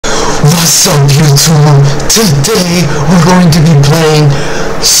What's up YouTube? Today we're going to be playing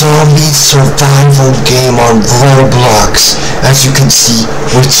zombie survival game on Roblox. As you can see,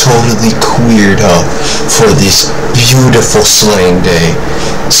 we're totally queered up for this beautiful slaying day.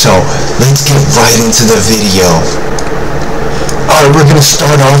 So let's get right into the video. Alright, we're gonna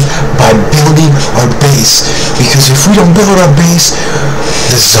start off by building our base, because if we don't build our base,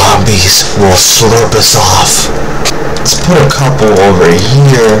 the zombies will slurp us off. Let's put a couple over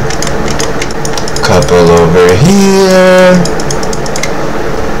here. Couple over here.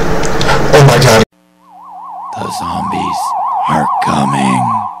 Oh my god. The zombies are coming.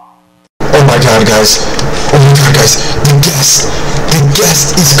 Oh my god, guys. Oh my god, guys. The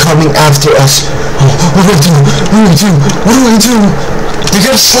guest is coming after us. Oh, what do I do? What do I do? What do I do? They're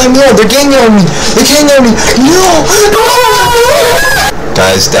gonna slam me out. They're ganging on me. They're ganging on me. No!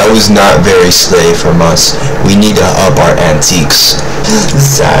 Guys, that was not very slay from us. We need to up our antiques.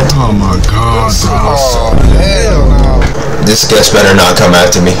 Sad. Oh my god, bro. Oh, hell no. This guest better not come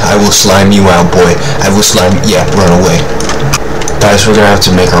after me. I will slime you out, boy. I will slime. Yeah, run away. Guys, we're gonna have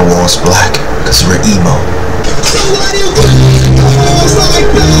to make our walls black, because we're emo.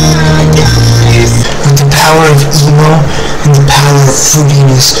 With the power of emo and the power of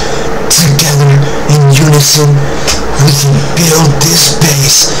fruitiness, together in unison, we can build this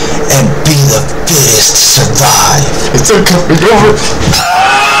base and be the fittest to survive. It's coming over.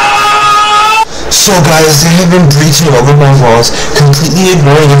 So guys, they have been breaching over my walls, completely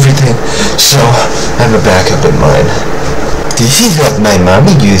ignoring everything. So, I have a backup in mind. This is what my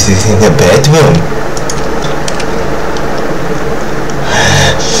mommy uses in the bedroom.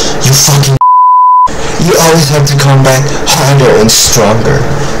 You fucking you always have to come back harder and stronger.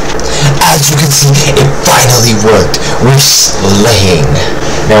 As you can see, it finally worked. We're slaying.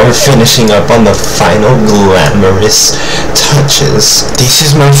 Now we're finishing up on the final glamorous touches. This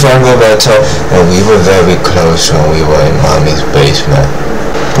is my friend Roberto, and we were very close when we were in mommy's basement.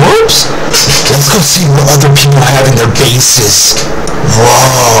 Whoops! Let's go see what other people have in their bases.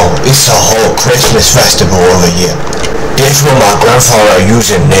 Whoa, it's a whole Christmas festival over here. Guess what my grandfather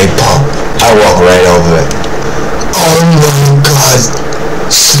using napalm? I walk right over it. Oh my god.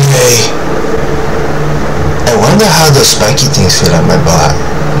 Slay. I wonder how the spiky things feel on my butt.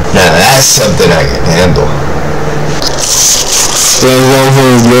 Now that's something I can handle. Thanks for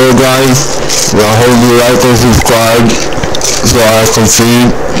the video, guys. I hope you like and subscribe so I can feed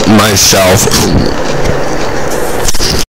myself.